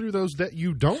you learn through those that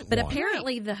you don't But want.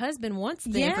 apparently the husband wants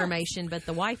the information, but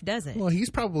the wife doesn't. Well,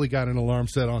 he's probably got an alarm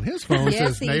set on his phone that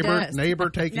says neighbor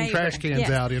taking trash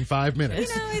cans out in 5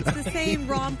 minutes. It's the same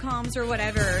rom-coms or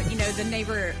whatever, the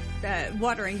neighbor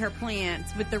watering her plants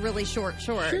pants with the really short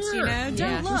shorts. Sure. You know,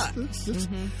 don't look.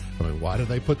 I mean, why do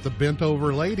they put the bent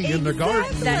over lady in the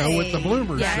garden, with the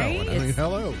bloomers showing? I mean,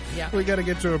 hello. Yeah. We got to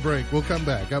get to a break. We'll come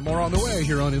back. Got more on the way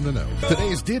here on In the Know.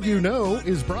 Today's Did You Know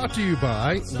is brought to you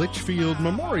by Litchfield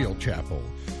Memorial Chapel.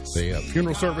 The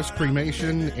funeral service,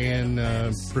 cremation,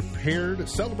 and prepared,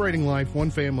 celebrating life one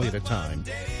family at a time.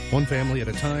 One family at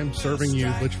a time, serving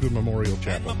you, Litchfield Memorial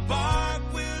Chapel.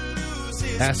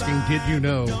 Asking, did you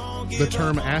know the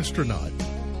term astronaut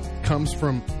comes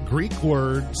from Greek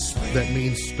words that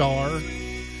mean star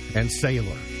and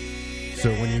sailor? So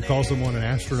when you call someone an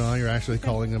astronaut, you're actually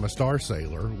calling them a star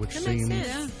sailor, which seems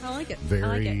I like it.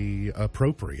 very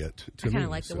appropriate to me. I kind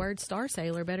of like the word star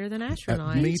sailor better than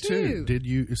astronaut. Me too. Did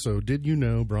you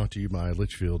know? Brought to you by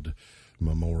Litchfield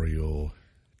Memorial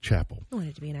Chapel. I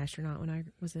wanted to be an astronaut when I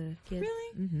was a kid.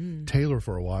 Really? Mm-hmm. Taylor,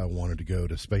 for a while, wanted to go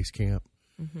to space camp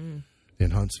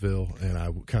in Huntsville, and I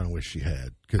kind of wish she had,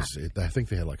 because I think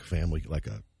they had like a family, like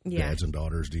a dads and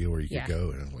daughters deal where you could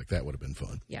go, and like that would have been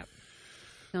fun. Yep.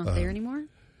 Not there anymore?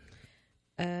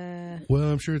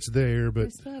 Well, I'm sure it's there,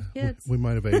 but still have kids. we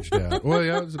might have aged out. Well,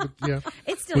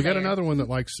 It's still we there. got another one that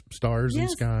likes stars and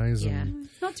skies. Yeah. And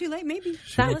It's not too late, maybe.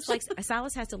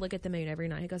 Silas has to look at the moon every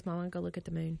night. He goes, Mom, I'll go look at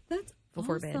the moon. That's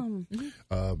before bed. awesome.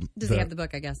 Does he have the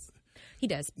book, I guess? He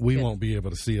does. we won't be able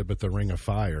to see it, but the Ring of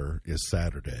Fire is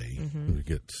Saturday.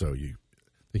 So you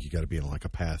think you got to be on like a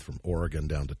path from Oregon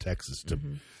down to Texas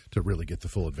to really get the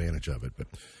full advantage of it. But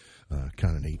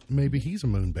kind of neat. Maybe he's a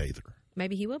moon bather.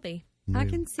 Maybe he will be. I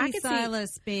can see Silas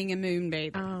being a moon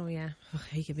bather. Oh, yeah.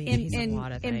 He could be. He's a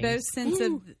lot of things. in both sense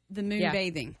of the moon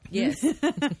bathing. Yes.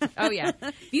 Oh, yeah.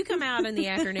 If you come out in the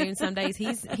afternoon some days,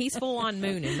 he's full on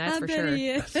mooning, that's for sure.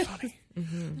 That's funny.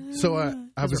 So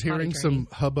I was hearing some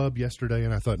hubbub yesterday,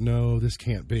 and I thought, no, this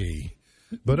can't be.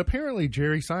 But apparently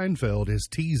Jerry Seinfeld is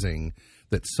teasing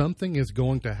that something is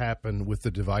going to happen with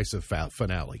the divisive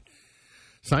finale.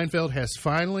 Seinfeld has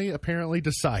finally apparently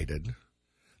decided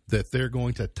that they're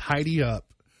going to tidy up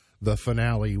the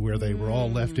finale where they were all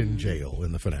left in jail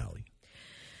in the finale.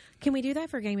 Can we do that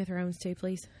for Game of Thrones too,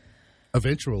 please?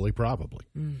 Eventually, probably.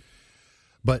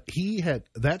 But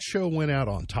that show went out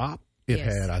on top. It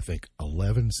had, I think,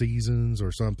 11 seasons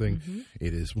or something.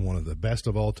 It is one of the best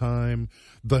of all time.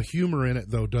 The humor in it,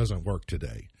 though, doesn't work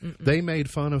today. They made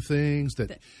fun of things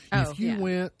that if you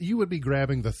went, you would be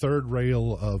grabbing the third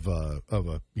rail of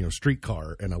a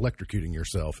streetcar and electrocuting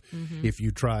yourself if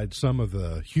you tried some of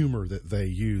the humor that they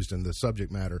used in the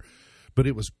subject matter. But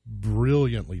it was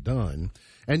brilliantly done.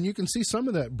 And you can see some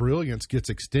of that brilliance gets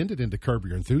extended into Curb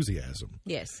Your Enthusiasm.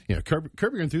 Yes. Curb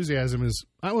Your Enthusiasm is,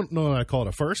 I don't know that I call it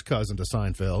a first cousin to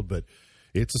Seinfeld, but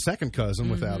it's a second cousin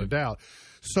without a doubt.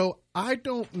 So I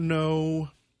don't know.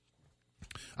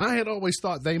 I had always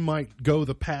thought they might go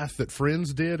the path that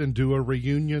Friends did and do a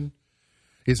reunion.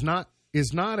 Is not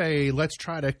a let's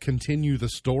try to continue the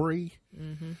story,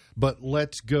 but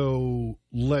let's go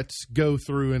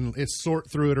through and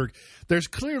sort through it. Or there's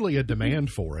clearly a demand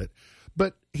for it.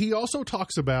 But he also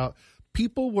talks about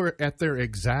people were at their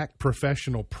exact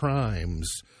professional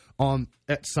primes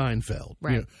at Seinfeld.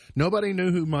 Right. Nobody knew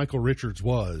who Michael Richards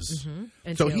was.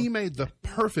 So he made the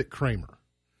perfect Kramer.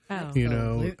 Oh.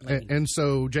 And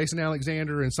so Jason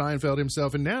Alexander and Seinfeld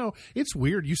himself. And now it's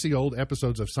weird. You see old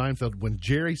episodes of Seinfeld when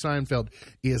Jerry Seinfeld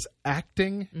is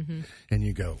acting and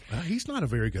you go, well, he's not a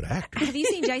very good actor. Have you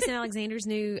seen Jason Alexander's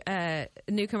new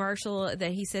commercial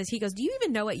that he goes, do you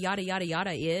even know what yada, yada,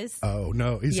 yada is? Oh,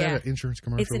 no. Is that an insurance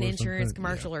commercial? It's an insurance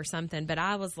commercial or something. But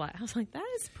I was like, that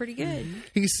is pretty good.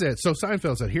 He said, so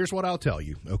Seinfeld said, here's what I'll tell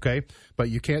you, okay? But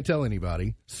you can't tell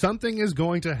anybody. Something is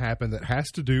going to happen that has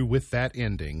to do with that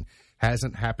ending.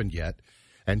 Hasn't happened yet.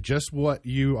 And just what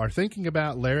you are thinking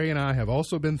about, Larry and I have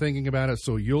also been thinking about it,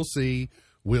 so you'll see,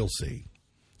 we'll see.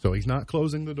 So he's not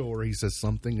closing the door. He says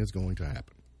something is going to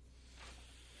happen.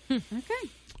 Okay.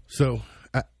 So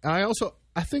I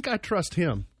think I trust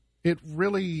him. It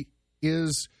really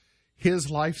is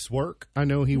his life's work. I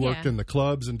know he worked in the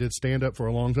clubs and did stand-up for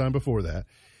a long time before that.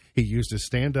 He used his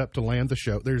stand-up to land the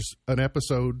show. There's an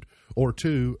episode or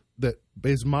two that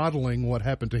is modeling what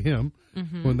happened to him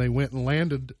when they went and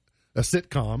landed a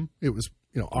sitcom. It was,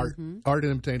 art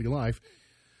imitating life.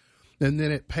 And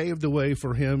then it paved the way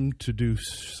for him to do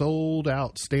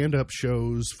sold-out stand-up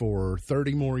shows for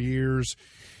 30 more years.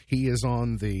 He's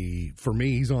on the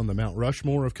Mount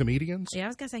Rushmore of comedians. Yeah, I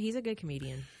was going to say, he's a good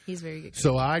comedian. He's very good.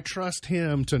 So I trust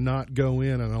him to not go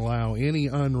in and allow any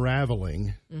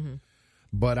unraveling.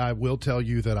 But I will tell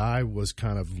you that I was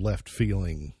kind of left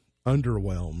feeling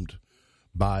underwhelmed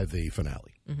by the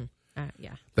finale.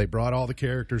 They brought all the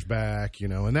characters back,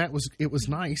 and it was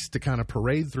nice to kind of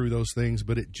parade through those things,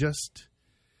 but it just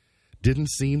didn't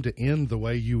seem to end the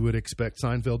way you would expect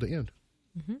Seinfeld to end.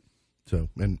 Mm-hmm. So,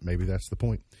 and maybe that's the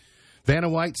point. Vanna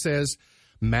White says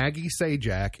Maggie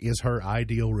Sajak is her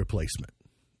ideal replacement.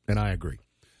 And I agree.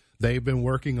 They've been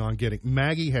working on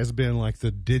Maggie has been like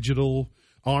the digital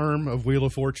arm of Wheel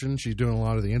of Fortune. She's doing a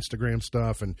lot of the Instagram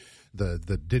stuff and the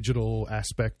digital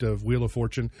aspect of Wheel of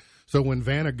Fortune. So when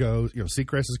Vanna goes,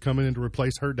 Seacrest is coming in to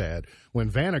replace her dad. When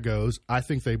Vanna goes, I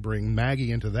think they bring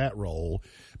Maggie into that role,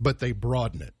 but they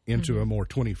broaden it into a more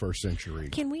 21st century.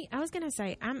 I was going to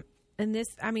say,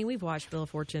 we've watched Wheel of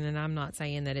Fortune, and I'm not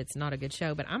saying that it's not a good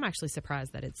show, but I'm actually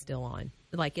surprised that it's still on.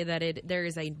 Like, there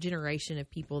is a generation of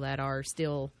people that are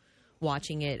still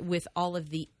watching it with all of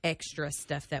the extra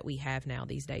stuff that we have now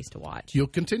these days to watch. You'll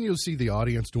continue to see the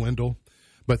audience dwindle,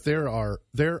 but there are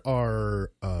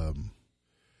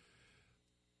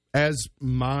as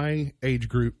my age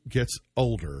group gets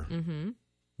older,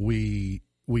 we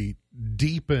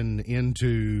deepen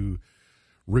into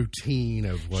routine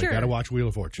of got to watch Wheel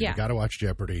of Fortune, got to watch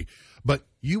Jeopardy, but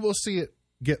you will see it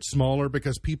get smaller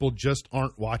because people just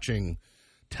aren't watching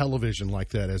television like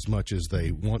that as much as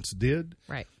they once did.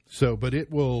 Right. So, but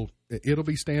it'll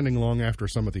be standing long after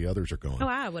some of the others are gone. Oh,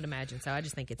 I would imagine so. I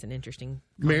just think it's an interesting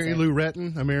concept. Mary Lou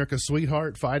Retton, America's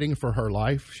sweetheart, fighting for her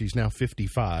life. She's now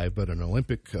 55, but an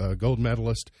Olympic gold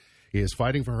medalist, is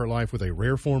fighting for her life with a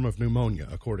rare form of pneumonia,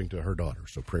 according to her daughter.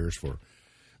 So prayers for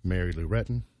Mary Lou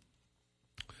Retton.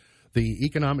 The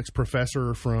economics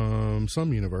professor from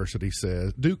some university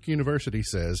Duke University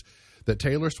says that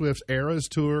Taylor Swift's Eras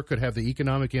Tour could have the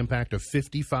economic impact of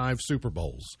 55 Super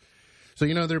Bowls. So,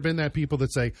 there have been people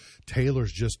that say,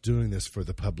 Taylor's just doing this for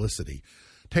the publicity.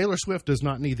 Taylor Swift does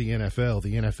not need the NFL.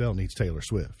 The NFL needs Taylor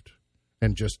Swift.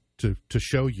 And just to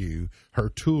show you, her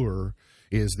tour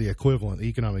is the equivalent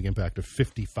economic impact of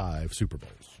 55 Super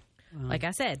Bowls. Wow. Like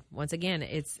I said, once again,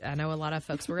 I know a lot of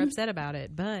folks were upset about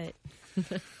it, but...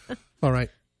 All right.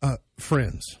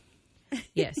 Friends.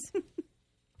 Yes.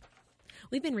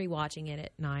 We've been rewatching it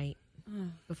at night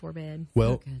before bed.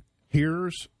 Well,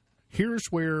 here's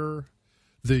where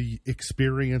the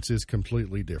experience is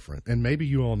completely different. And maybe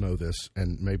you all know this,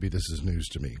 and maybe this is news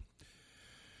to me.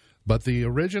 But the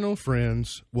original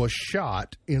Friends was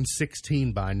shot in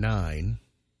 16:9,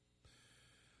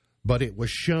 but it was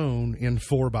shown in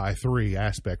 4:3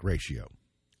 aspect ratio.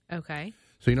 Okay.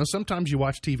 So, sometimes you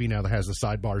watch TV now that has the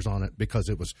sidebars on it because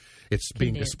it's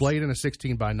being displayed in a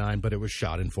 16:9, but it was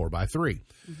shot in 4:3.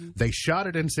 Mm-hmm. They shot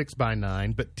it in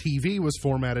 6:9, but TV was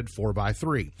formatted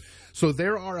 4:3. So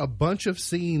there are a bunch of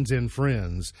scenes in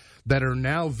Friends that are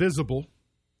now visible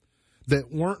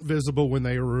that weren't visible when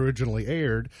they were originally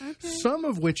aired, some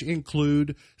of which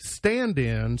include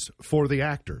stand-ins for the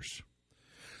actors.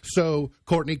 So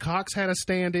Courtney Cox had a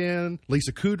stand-in,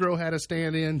 Lisa Kudrow had a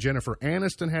stand-in, Jennifer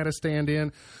Aniston had a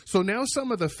stand-in. So now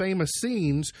some of the famous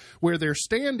scenes where their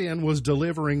stand-in was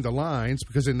delivering the lines,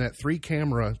 because in that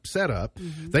 3-camera setup,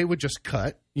 they would just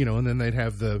cut, and then they'd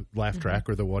have the laugh track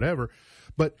or the whatever.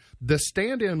 But the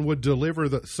stand-in would deliver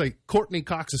Courtney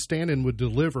Cox's stand-in would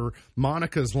deliver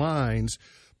Monica's lines,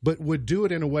 but would do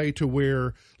it in a way to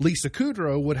where Lisa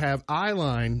Kudrow would have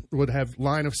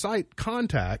line of sight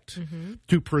contact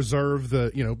to preserve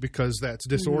because that's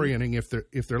disorienting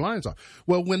if their line's off.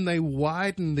 Well, when they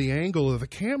widen the angle of the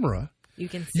camera,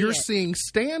 you're seeing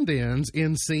stand-ins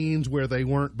in scenes where they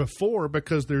weren't before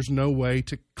because there's no way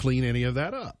to clean any of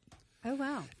that up. Oh,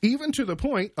 wow. Even to the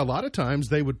point, a lot of times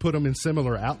they would put them in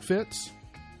similar outfits.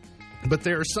 But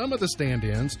there are some of the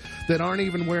stand-ins that aren't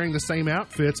even wearing the same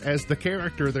outfits as the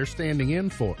character they're standing in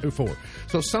for.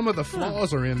 So some of the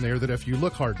flaws are in there that if you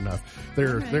look hard enough,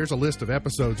 there's a list of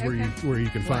episodes where you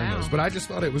can find those. But I just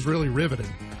thought it was really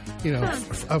riveting.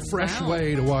 A fresh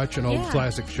way to watch an old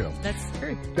classic show. That's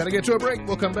true. Got to get to a break.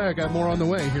 We'll come back. Got more on the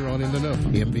way here on In the Know.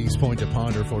 MB's point to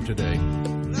ponder for today.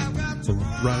 So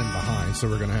running behind, so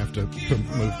we're going to have to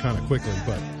move kind of quickly.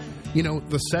 But,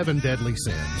 the 7 deadly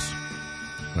sins.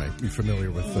 Right, you're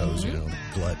familiar with those,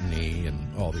 gluttony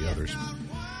and all the others.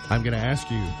 I'm going to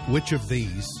ask you, which of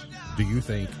these do you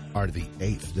think are the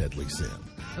 8th deadly sin?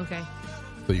 Okay.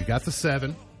 So you got the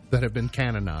 7 that have been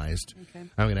canonized. Okay.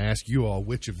 I'm going to ask you all,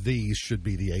 which of these should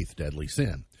be the 8th deadly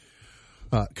sin?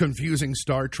 Confusing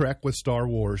Star Trek with Star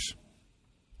Wars.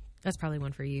 That's probably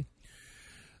one for you.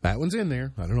 That one's in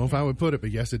there. I don't know if I would put it,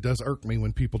 but yes, it does irk me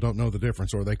when people don't know the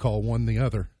difference or they call one the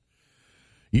other.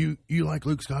 You like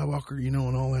Luke Skywalker,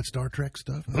 and all that Star Trek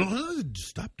stuff?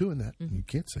 Stop doing that. You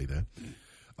can't say that.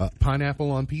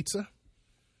 Pineapple on pizza?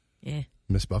 Yeah.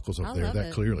 Miss Buckles up there.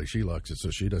 That clearly she likes it, so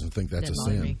she doesn't think that's a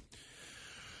sin.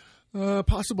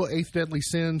 Possible 8th deadly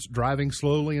sins, driving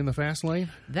slowly in the fast lane?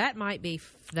 That might be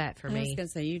that for me. I was going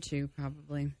to say you two,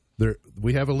 probably.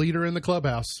 We have a leader in the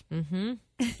clubhouse. Mm-hmm.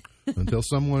 Until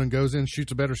someone goes in and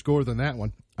shoots a better score than that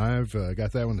one. I've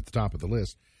got that one at the top of the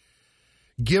list.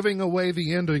 Giving away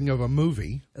the ending of a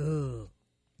movie. Ooh.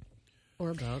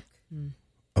 Or a book.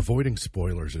 Avoiding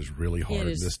spoilers is really hard in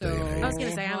this day and age. I was going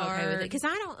to say I'm okay with it because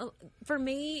for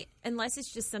me, unless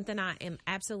it's just something I am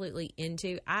absolutely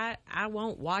into, I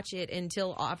won't watch it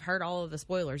until I've heard all of the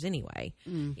spoilers anyway.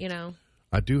 You know,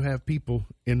 I do have people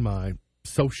in my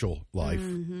social life,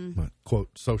 my quote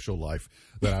social life,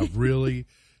 that I really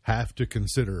have to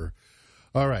consider.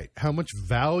 All right, how much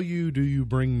value do you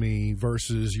bring me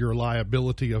versus your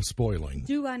liability of spoiling?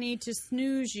 Do I need to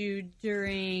snooze you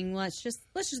during, let's just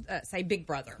say Big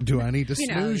Brother? Do I need to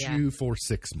snooze you for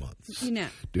 6 months? You know.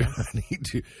 Do I need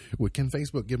to? Well, can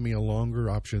Facebook give me a longer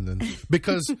option than,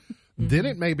 because then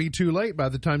it may be too late by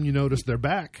the time you notice they're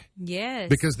back. Yes.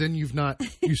 Because then you've not,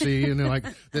 you see, and they're like,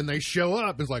 then they show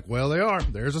up. It's like, well, they are.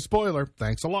 There's a spoiler.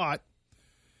 Thanks a lot.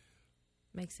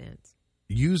 Makes sense.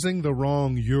 Using the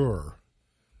wrong your.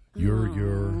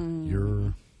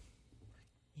 Yeah.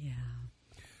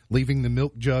 Leaving the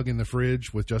milk jug in the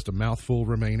fridge with just a mouthful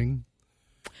remaining.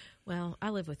 Well,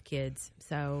 I live with kids,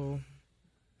 so.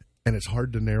 And it's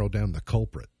hard to narrow down the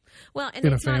culprit. Well, and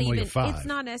in it's a family not even, of 5. It's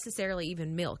not necessarily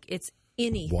even milk. It's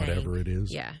anything. Whatever it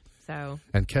is. Yeah. So.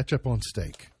 And ketchup on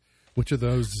steak. Which of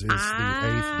those is the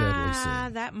 8th deadly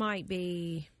sin? That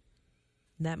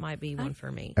might be one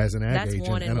for me. As an ag That's agent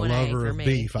one and a lover of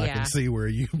beef, I can see where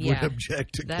you would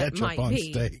object to ketchup on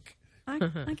steak. I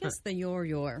guess the your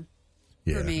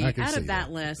yeah, for me I can out see of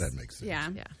that list. That makes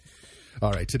sense. Yeah.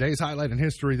 All right, today's highlight in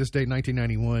history, this date,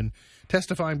 1991,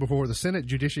 testifying before the Senate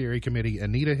Judiciary Committee,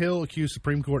 Anita Hill accused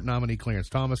Supreme Court nominee Clarence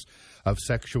Thomas of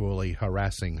sexually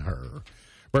harassing her.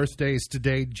 Birthdays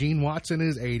today, Gene Watson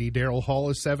is 80, Daryl Hall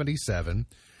is 77,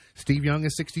 Steve Young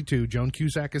is 62, Joan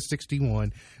Cusack is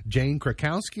 61, Jane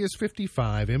Krakowski is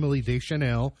 55, Emily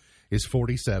Deschanel is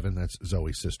 47, that's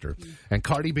Zoe's sister, and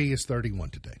Cardi B is 31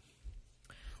 today.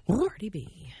 Cardi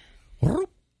B.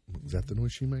 Is that the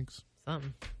noise she makes?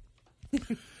 Something.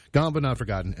 Gone but not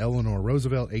forgotten, Eleanor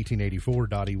Roosevelt, 1884,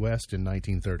 Dottie West in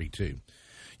 1932.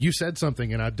 You said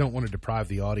something, and I don't want to deprive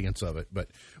the audience of it, but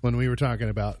when we were talking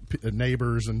about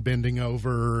neighbors and bending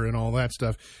over and all that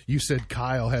stuff, you said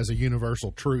Kyle has a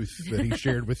universal truth that he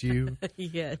shared with you.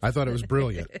 Yes. I thought it was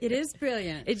brilliant. It is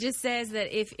brilliant. It just says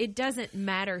that if it doesn't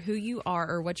matter who you are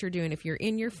or what you're doing, if you're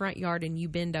in your front yard and you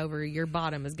bend over, your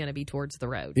bottom is going to be towards the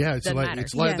road. Yeah, it's like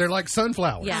Yes. They're like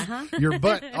sunflowers. Yeah. Uh-huh. Your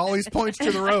butt always points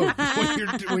to the road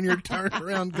when you're turned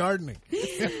around gardening.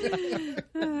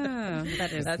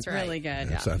 That's right. really good.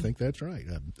 Yes, I think that's right.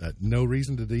 No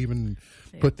reason to even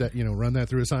put that, run that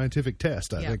through a scientific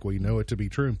test. I think we know it to be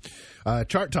true.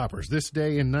 Chart toppers. This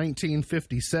day in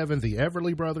 1957, the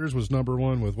Everly Brothers was number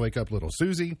 1 with Wake Up Little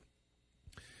Susie.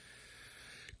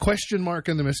 Question Mark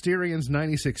and the Mysterians,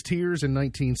 96 Tears in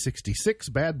 1966.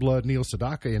 Bad Blood, Neil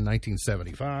Sedaka in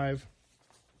 1975.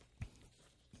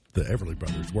 The Everly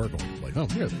Brothers were going to play. Oh,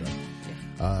 here they go.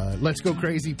 Let's Go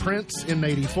Crazy, Prince in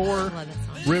 84.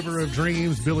 River of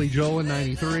Dreams, Billy Joel in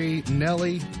 93.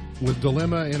 Nelly with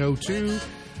Dilemma in 02.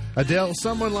 Adele,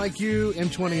 Someone Like You in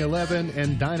 2011.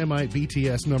 And Dynamite,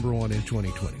 BTS number 1 in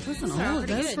 2020. Listen, all of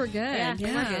those were good.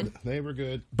 Yeah. They were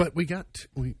good. But we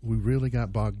really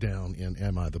got bogged down in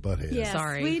Am I the Butthead? Yes,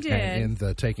 Sorry. we did. And in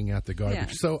the taking out the garbage. Yeah.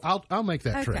 So I'll make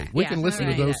that Okay. trade. We can listen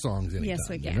to those songs anytime. Yes,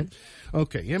 we can.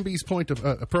 Okay, MB's point of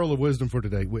a pearl of wisdom for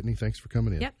today. Whitney, thanks for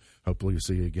coming in. Yep. Hopefully we'll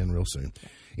see you again real soon.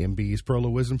 MB's pearl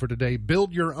of wisdom for today.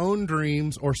 Build your own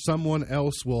dreams or someone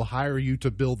else will hire you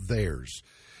to build theirs.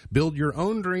 Build your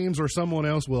own dreams or someone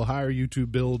else will hire you to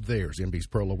build theirs. MB's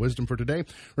pearl of wisdom for today.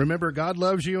 Remember, God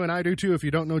loves you and I do too. If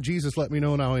you don't know Jesus, let me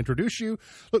know and I'll introduce you.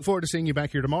 Look forward to seeing you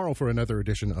back here tomorrow for another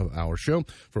edition of our show.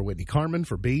 For Whitney Carman,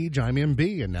 for Beej, I'm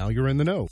MB, and now you're in the know.